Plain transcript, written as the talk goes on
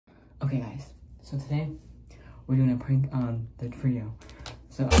Okay guys, so today we're doing a prank on the trio.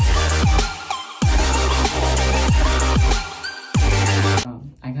 So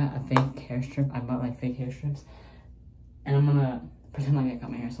I got a fake hair strip. I bought like fake hair strips, and I'm gonna pretend like I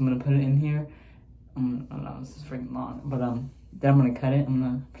cut my hair. So I'm gonna put it in here. I don't know, this is freaking long, but then I'm gonna cut it. I'm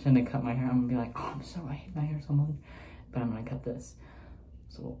gonna pretend to cut my hair. I'm gonna be like, oh, I hate my hair so much, but I'm gonna cut this.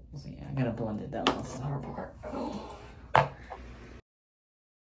 So we'll see. I gotta blend it down. That's the hard part. Oh.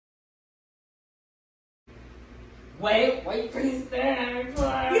 Wait for you to stand. You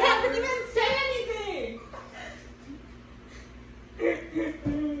haven't even said anything!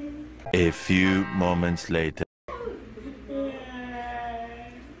 A few moments later.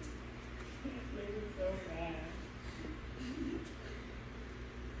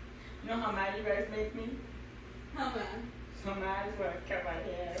 You know how mad you guys make me? How mad? So mad is when I cut my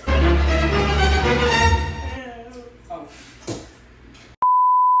hair. Oh.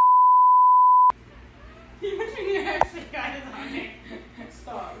 You mentioned your hair shit got his on there.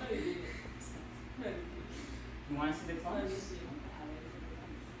 Stop. Let me do it. You want to see the clothes? Let me see.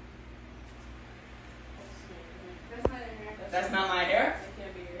 That's not your hair. That's not my hair? That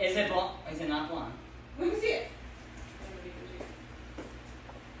can't be yours. Is it blonde? Is it not blonde? Let me see it.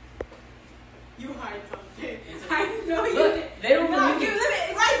 You hide something. I know you Look, did. they don't No, believe you me. live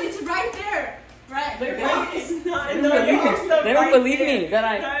it right. It's right there. Right. Look, Right. It's not. They No, don't believe yours me. look They don't right believe there. me that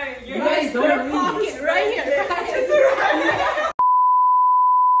I. No, You guys don't believe me. pocket right here. Right.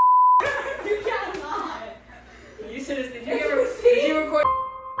 You cannot. You should have. Did you record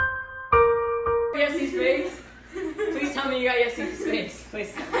Yessie's face? Please tell me you got Yessie's face.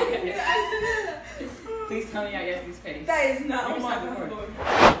 Please tell me you got Yessie's. Please tell me you got Yessie's face. That is not You my just have to book.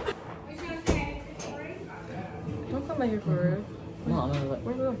 Don't come back here for real. No.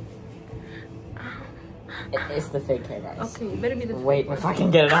 Where we going? It's the fake hair, guys. Okay, you better be the Wait, if I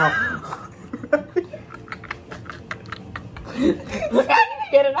can get it out.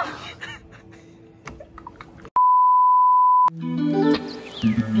 Get it out.